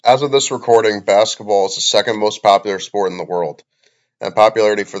As of this recording, basketball is the second most popular sport in the world, and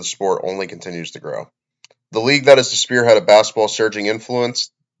popularity for the sport only continues to grow. The league that is the spearhead of basketball's surging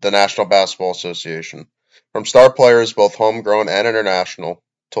influence, the National Basketball Association. From star players, both homegrown and international,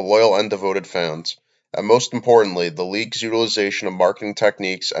 to loyal and devoted fans, and most importantly, the league's utilization of marketing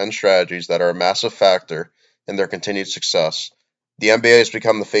techniques and strategies that are a massive factor in their continued success. The NBA has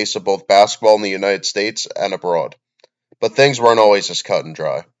become the face of both basketball in the United States and abroad. But things weren't always as cut and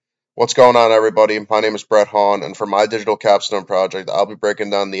dry. What's going on, everybody? My name is Brett Hahn, and for my digital capstone project, I'll be breaking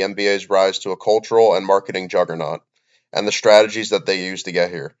down the NBA's rise to a cultural and marketing juggernaut, and the strategies that they use to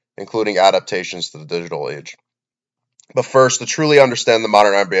get here, including adaptations to the digital age. But first, to truly understand the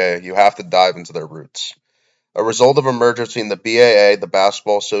modern NBA, you have to dive into their roots. A result of a merger between the BAA, the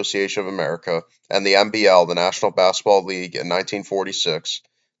Basketball Association of America, and the NBL, the National Basketball League, in 1946,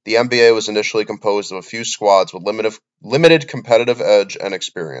 the NBA was initially composed of a few squads with limited competitive edge and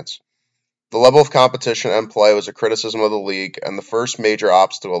experience. The level of competition and play was a criticism of the league and the first major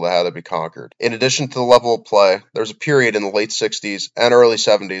obstacle that had to be conquered. In addition to the level of play, there was a period in the late 60s and early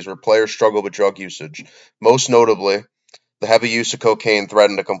 70s where players struggled with drug usage. Most notably, the heavy use of cocaine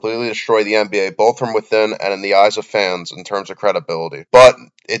threatened to completely destroy the NBA both from within and in the eyes of fans in terms of credibility. But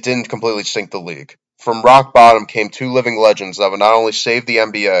it didn't completely sink the league. From rock bottom came two living legends that would not only save the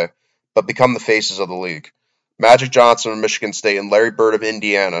NBA, but become the faces of the league. Magic Johnson of Michigan State and Larry Bird of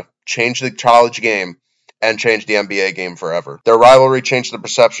Indiana changed the college game and changed the NBA game forever. Their rivalry changed the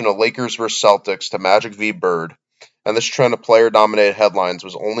perception of Lakers vs. Celtics to Magic v. Bird, and this trend of player-dominated headlines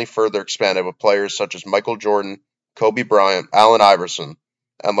was only further expanded with players such as Michael Jordan, Kobe Bryant, Allen Iverson,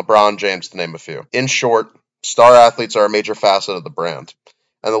 and LeBron James, to name a few. In short, star athletes are a major facet of the brand,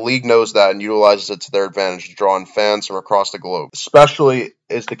 and the league knows that and utilizes it to their advantage to draw in fans from across the globe. Especially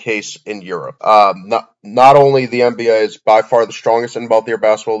is the case in Europe. Not only the NBA is by far the strongest and wealthier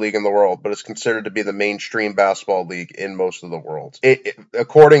basketball league in the world, but it's considered to be the mainstream basketball league in most of the world.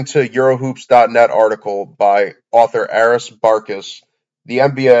 According to Eurohoops.net article by author Aris Barkas, the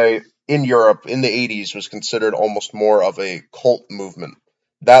NBA in Europe in the 80s was considered almost more of a cult movement.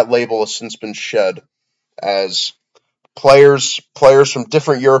 That label has since been shed as players from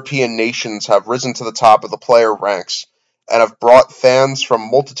different European nations have risen to the top of the player ranks and have brought fans from a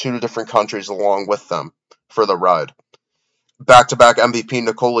multitude of different countries along with them for the ride. Back-to-back MVP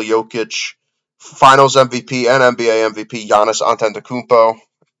Nikola Jokic, Finals MVP and NBA MVP Giannis Antetokounmpo,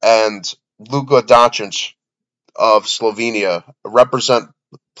 and Luka Doncic of Slovenia represent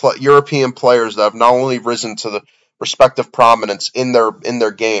European players that have not only risen to the respective prominence in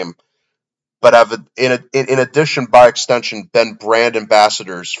their game, but have, in addition, by extension, been brand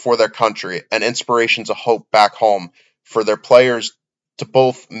ambassadors for their country and inspirations of hope back home for their players to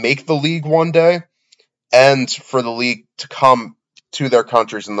both make the league one day and for the league to come to their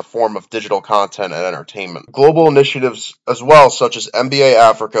countries in the form of digital content and entertainment. Global initiatives as well, such as NBA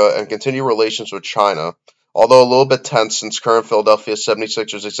Africa and continued relations with China, although a little bit tense since current Philadelphia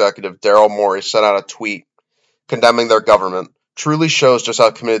 76ers executive Daryl Morey sent out a tweet condemning their government, truly shows just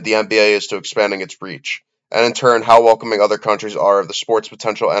how committed the NBA is to expanding its reach, and in turn how welcoming other countries are of the sport's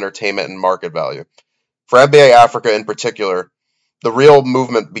potential entertainment and market value. For NBA Africa in particular, the real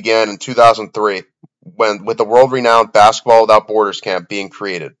movement began in 2003 with the world-renowned Basketball Without Borders camp being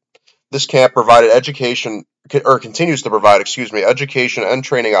created. This camp continues to provide education and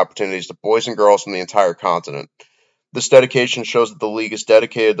training opportunities to boys and girls from the entire continent. This dedication shows that the league is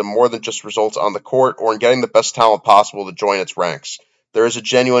dedicated to more than just results on the court or in getting the best talent possible to join its ranks. There is a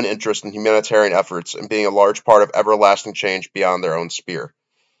genuine interest in humanitarian efforts and being a large part of everlasting change beyond their own sphere.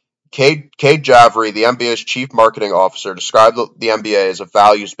 Cade Javery, the NBA's chief marketing officer, described the NBA as a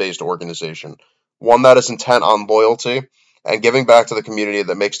values-based organization, one that is intent on loyalty and giving back to the community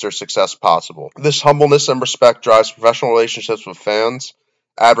that makes their success possible. This humbleness and respect drives professional relationships with fans,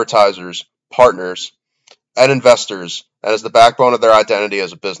 advertisers, partners, and investors, and is the backbone of their identity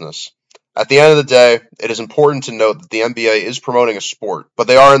as a business. At the end of the day, it is important to note that the NBA is promoting a sport, but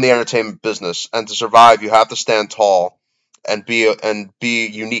they are in the entertainment business, and to survive, you have to stand tall and be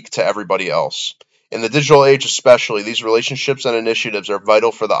unique to everybody else. In the digital age especially, these relationships and initiatives are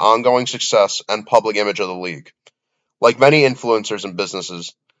vital for the ongoing success and public image of the league. Like many influencers and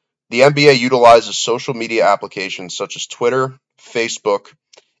businesses, the NBA utilizes social media applications such as Twitter, Facebook,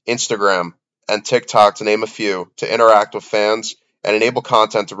 Instagram, and TikTok, to name a few, to interact with fans and enable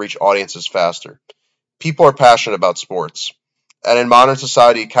content to reach audiences faster. People are passionate about sports, and in modern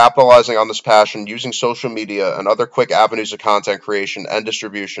society, capitalizing on this passion using social media and other quick avenues of content creation and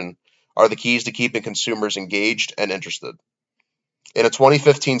distribution are the keys to keeping consumers engaged and interested. In a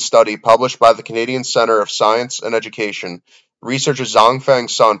 2015 study published by the Canadian Centre of Science and Education, researcher Zhangfeng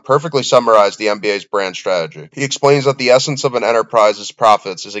Sun perfectly summarized the NBA's brand strategy. He explains that the essence of an enterprise's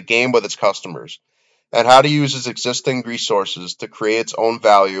profits is a game with its customers, and how to use its existing resources to create its own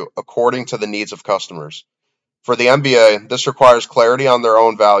value according to the needs of customers. For the NBA, this requires clarity on their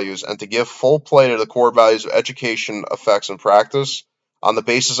own values and to give full play to the core values of education, effects, and practice on the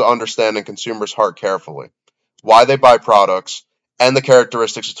basis of understanding consumers' heart carefully, why they buy products, and the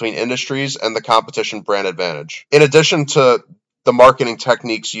characteristics between industries and the competition brand advantage. In addition to the marketing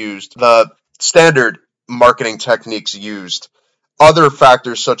techniques used, the standard marketing techniques used, other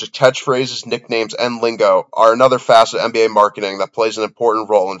factors such as catchphrases, nicknames, and lingo are another facet of NBA marketing that plays an important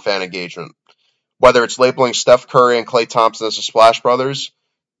role in fan engagement. Whether it's labeling Steph Curry and Klay Thompson as the Splash Brothers,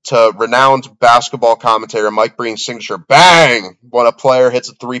 to renowned basketball commentator Mike Breen's signature bang when a player hits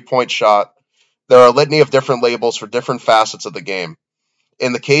a three-point shot, there are a litany of different labels for different facets of the game.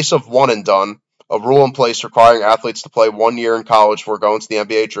 In the case of one and done, a rule in place requiring athletes to play 1 year in college before going to the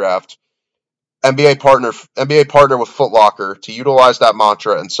NBA draft, NBA partner with Foot Locker to utilize that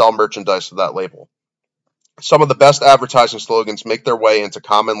mantra and sell merchandise with that label. Some of the best advertising slogans make their way into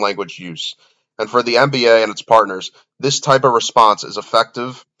common language use, and for the NBA and its partners, this type of response is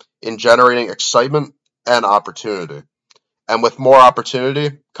effective in generating excitement and opportunity. And with more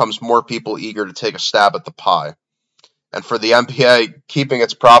opportunity comes more people eager to take a stab at the pie. And for the NBA keeping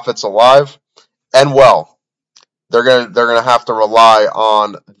its profits alive and well, they're gonna have to rely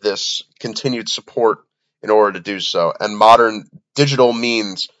on this continued support in order to do so. And modern digital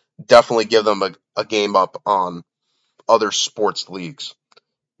means definitely give them a game up on other sports leagues.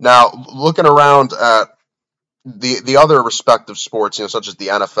 Now, looking around at the other respective sports, such as the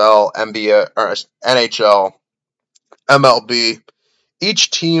NFL, NBA, or NHL, MLB, each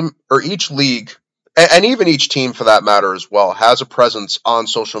team or each league, and even each team for that matter as well, has a presence on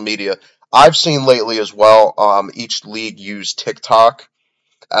social media. I've seen lately as well, each league use TikTok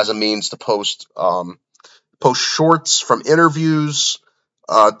as a means to post shorts from interviews,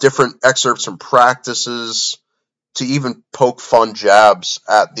 different excerpts from practices, to even poke fun jabs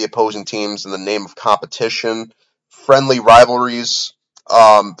at the opposing teams in the name of competition, friendly rivalries,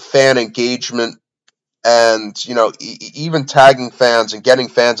 fan engagement, and even tagging fans and getting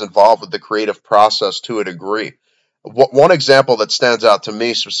fans involved with the creative process to a degree. One example that stands out to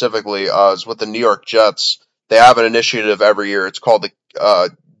me specifically is with the New York Jets. They have an initiative every year. It's called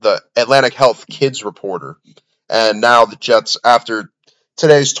the Atlantic Health Kids Reporter, and now the Jets, after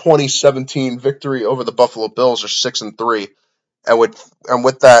today's 2017 victory over the Buffalo Bills, are 6-3, and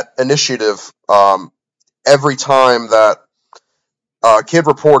with that initiative, every time that kid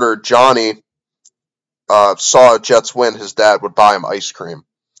reporter Johnny saw Jets win, his dad would buy him ice cream.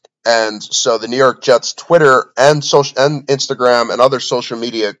 And so the New York Jets Twitter and Instagram and other social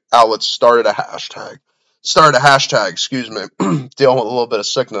media outlets started a hashtag. Excuse me, dealing with a little bit of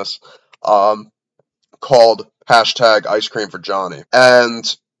sickness, called hashtag ice cream for Johnny. And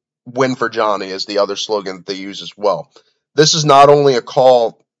win for Johnny is the other slogan that they use as well. This is not only a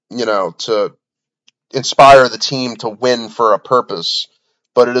call, to inspire the team to win for a purpose,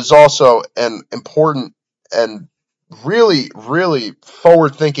 but it is also an important and really, really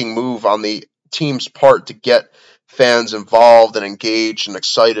forward-thinking move on the team's part to get fans involved and engaged and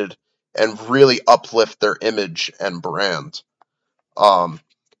excited and really uplift their image and brand.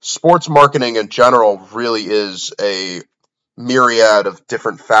 Sports marketing in general really is a myriad of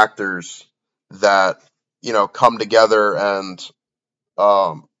different factors that come together and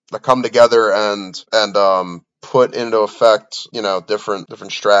put into effect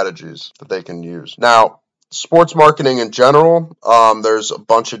different strategies that they can use. Now, sports marketing in general, there's a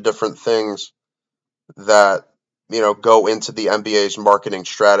bunch of different things that go into the NBA's marketing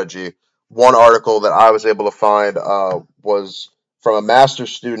strategy. One article that I was able to find was from a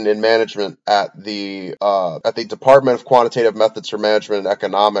master's student in management at the Department of Quantitative Methods for Management and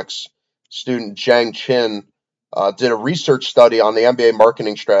Economics. Student Zhang Qin did a research study on the NBA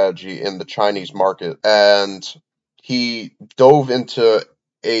marketing strategy in the Chinese market, and he dove into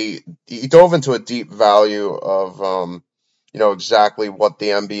a deep value of exactly what the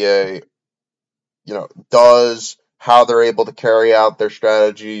NBA does, how they're able to carry out their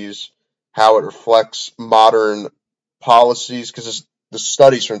strategies, how it reflects modern policies, because the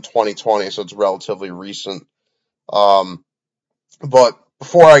study's from 2020, so it's relatively recent. But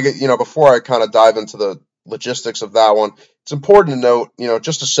before I kind of dive into the logistics of that one, it's important to note,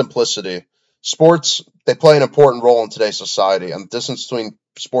 just a simplicity. Sports, they play an important role in today's society, and the distance between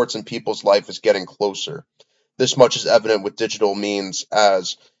sports and people's life is getting closer. This much is evident with digital means,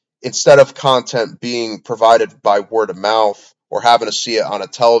 as instead of content being provided by word of mouth or having to see it on a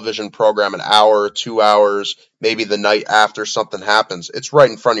television program an hour, 2 hours, maybe the night after something happens. It's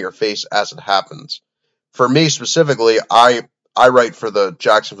right in front of your face as it happens. For me specifically, I write for the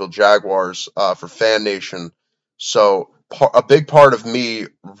Jacksonville Jaguars for Fan Nation, so a big part of me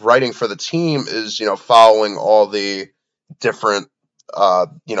writing for the team is following all the different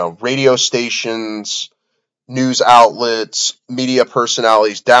radio stations, news outlets, media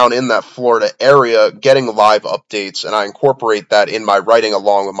personalities down in that Florida area, getting live updates, and I incorporate that in my writing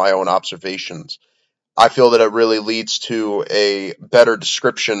along with my own observations. I feel that it really leads to a better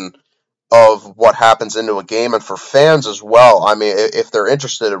description of what happens into a game, and for fans as well. I mean, if they're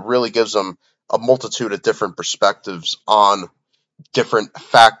interested, it really gives them a multitude of different perspectives on different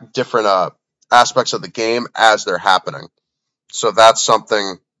aspects of the game as they're happening. So that's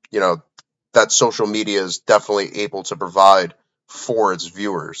something that social media is definitely able to provide for its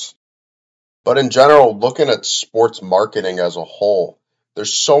viewers. But in general, looking at sports marketing as a whole,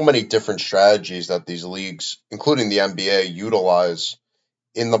 there's so many different strategies that these leagues, including the NBA, utilize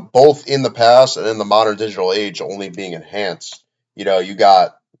both in the past and in the modern digital age, only being enhanced. You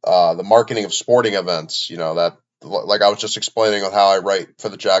got the marketing of sporting events. That, like I was just explaining on how I write for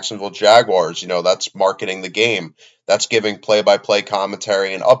the Jacksonville Jaguars. That's marketing the game. That's giving play-by-play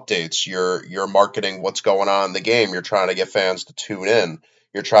commentary and updates. You're marketing what's going on in the game. You're trying to get fans to tune in.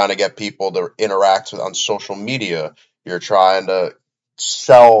 You're trying to get people to interact on social media. You're trying to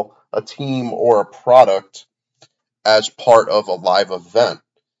sell a team or a product as part of a live event.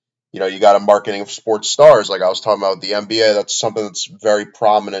 You got a marketing of sports stars, like I was talking about with the NBA. That's something that's very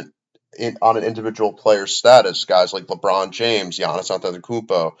prominent on an individual player status. Guys like LeBron James, Giannis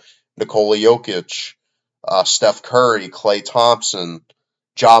Antetokounmpo, Nikola Jokic, Steph Curry, Klay Thompson,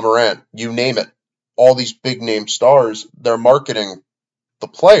 Ja Morant, you name it. All these big name stars, they're marketing the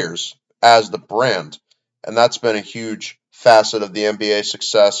players as the brand. And that's been a huge facet of the NBA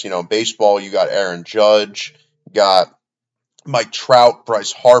success. Baseball, you got Aaron Judge, you got Mike Trout,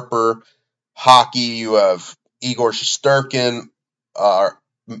 Bryce Harper. Hockey, you have Igor Shesterkin,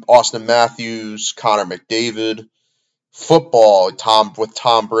 Austin Matthews, Connor McDavid. Football,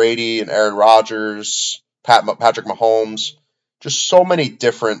 Tom Brady and Aaron Rodgers, Patrick Mahomes. Just so many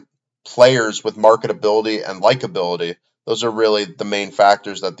different players with marketability and likability. Those are really the main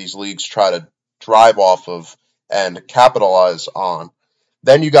factors that these leagues try to drive off of and capitalize on.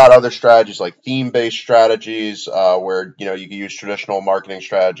 Then you got other strategies like theme-based strategies, where you can use traditional marketing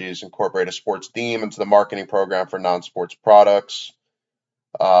strategies, incorporate a sports theme into the marketing program for non-sports products.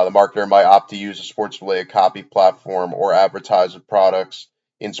 The marketer might opt to use a sports-related copy platform or advertise with products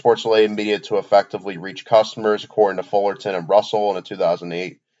in sports-related media to effectively reach customers, according to Fullerton and Russell in a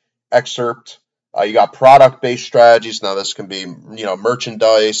 2008 excerpt. You got product-based strategies. Now, this can be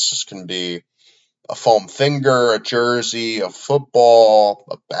merchandise. This can be a foam finger, a jersey, a football,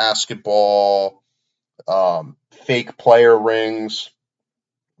 a basketball, fake player rings,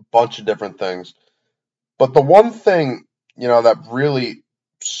 a bunch of different things. But the one thing, that really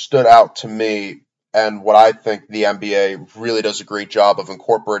stood out to me, and what I think the NBA really does a great job of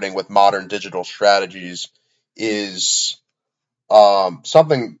incorporating with modern digital strategies, is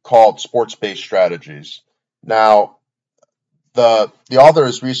something called sports-based strategies. Now, the author of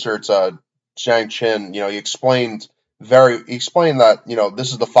his research, Zhang Qin, he explained that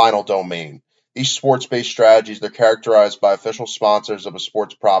this is the final domain. These sports-based strategies, they're characterized by official sponsors of a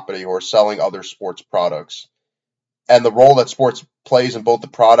sports property who are selling other sports products. And the role that sports plays in both the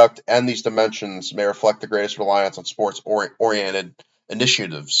product and these dimensions may reflect the greatest reliance on sports-oriented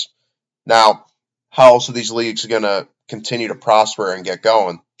initiatives. Now, how else are these leagues going to continue to prosper and get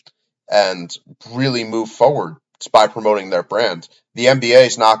going and really move forward? It's by promoting their brand. The NBA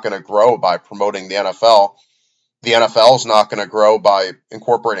is not going to grow by promoting the NFL. The NFL is not going to grow by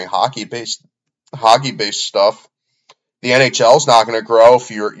incorporating hockey-based stuff. The NHL is not going to grow if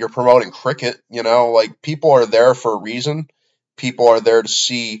you're promoting cricket. Like, people are there for a reason. People are there to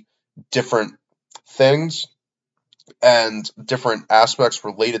see different things and different aspects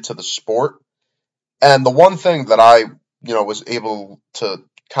related to the sport. And the one thing that I was able to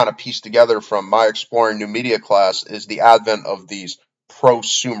kind of piece together from my Exploring New Media class is the advent of these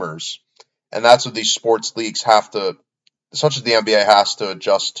prosumers. And that's what these sports leagues have to, such as the NBA, has to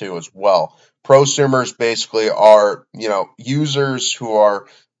adjust to as well. Prosumers basically are, users who are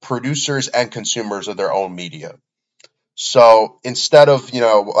producers and consumers of their own media. So instead of,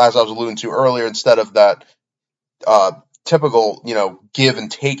 as I was alluding to earlier, instead of that typical, give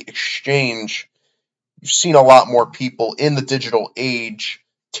and take exchange, you've seen a lot more people in the digital age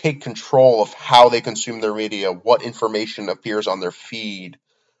take control of how they consume their media, what information appears on their feed,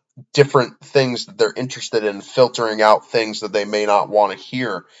 different things that they're interested in, filtering out things that they may not want to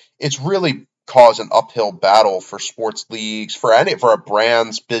hear. It's really caused an uphill battle for sports leagues, for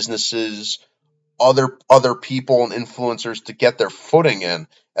brands, businesses, other people and influencers to get their footing in.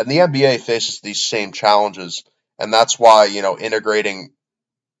 And the NBA faces these same challenges. And that's why, integrating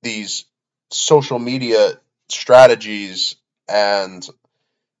these social media strategies and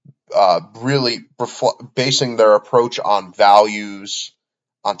really basing their approach on values,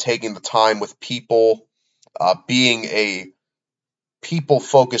 on taking the time with people, being a people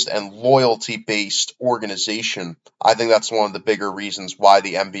focused and loyalty based organization. I think that's one of the bigger reasons why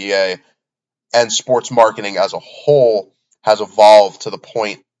the NBA and sports marketing as a whole has evolved to the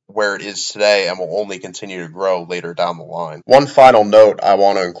point where it is today and will only continue to grow later down the line. One final note I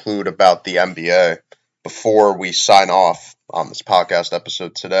want to include about the NBA before we sign off on this podcast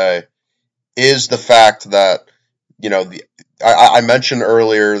episode today is the fact that, I mentioned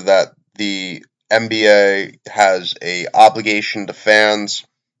earlier that the NBA has a obligation to fans,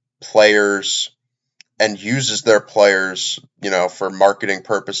 players, and uses their players, for marketing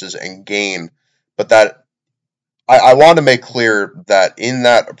purposes and gain. But that I want to make clear that in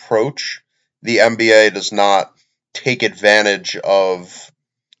that approach, the NBA does not take advantage of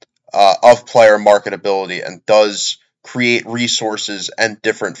player marketability and does create resources and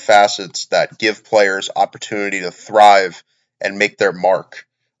different facets that give players opportunity to thrive and make their mark.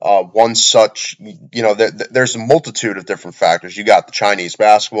 One such, there's a multitude of different factors. You got the Chinese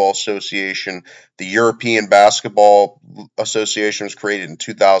Basketball Association, the European Basketball Association was created in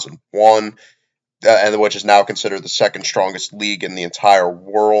 2001, and which is now considered the second strongest league in the entire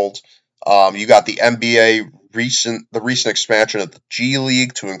world. You got the NBA the recent expansion of the G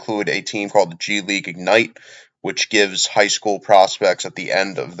League to include a team called the G League Ignite, which gives high school prospects at the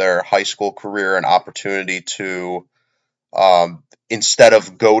end of their high school career an opportunity to, instead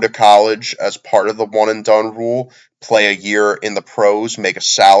of go to college as part of the one and done rule, play a year in the pros, make a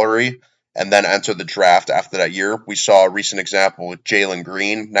salary, and then enter the draft after that year. We saw a recent example with Jalen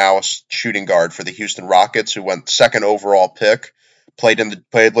Green, now a shooting guard for the Houston Rockets, who went second overall pick, played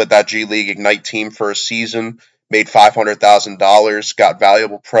with that G League Ignite team for a season, made $500,000, got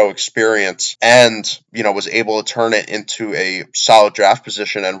valuable pro experience, and was able to turn it into a solid draft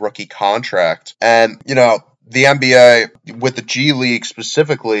position and rookie contract. And the NBA with the G League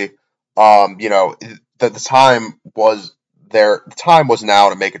specifically, the time was there. The time was now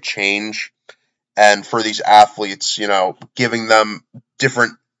to make a change, and for these athletes, giving them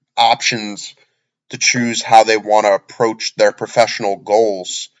different options to choose how they want to approach their professional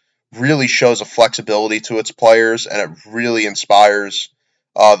goals really shows a flexibility to its players, and it really inspires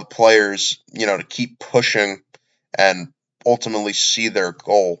the players, to keep pushing and ultimately see their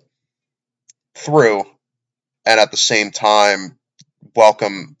goal through, and at the same time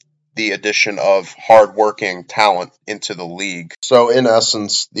welcome the addition of hardworking talent into the league. So, in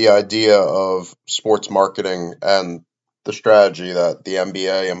essence, the idea of sports marketing and the strategy that the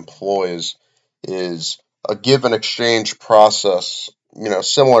NBA employs is a give and exchange process,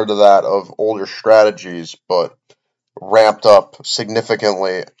 similar to that of older strategies, but ramped up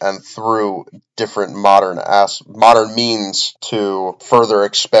significantly and through different modern means to further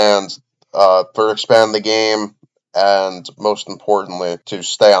expand the game, and most importantly, to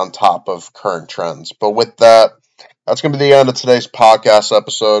stay on top of current trends. But with that, that's going to be the end of today's podcast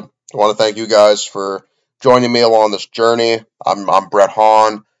episode. I want to thank you guys for joining me along this journey. I'm Brett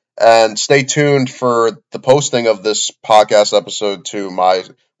Hahn, and stay tuned for the posting of this podcast episode to my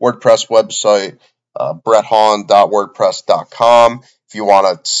WordPress website, bretthahn.wordpress.com. If you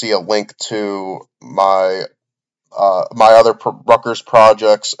want to see a link to my other Rutgers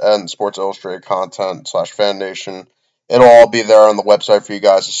projects and Sports Illustrated content /Fan Nation. It'll all be there on the website for you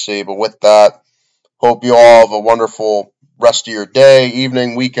guys to see. But with that, hope you all have a wonderful rest of your day,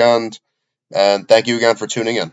 evening, weekend, and thank you again for tuning in.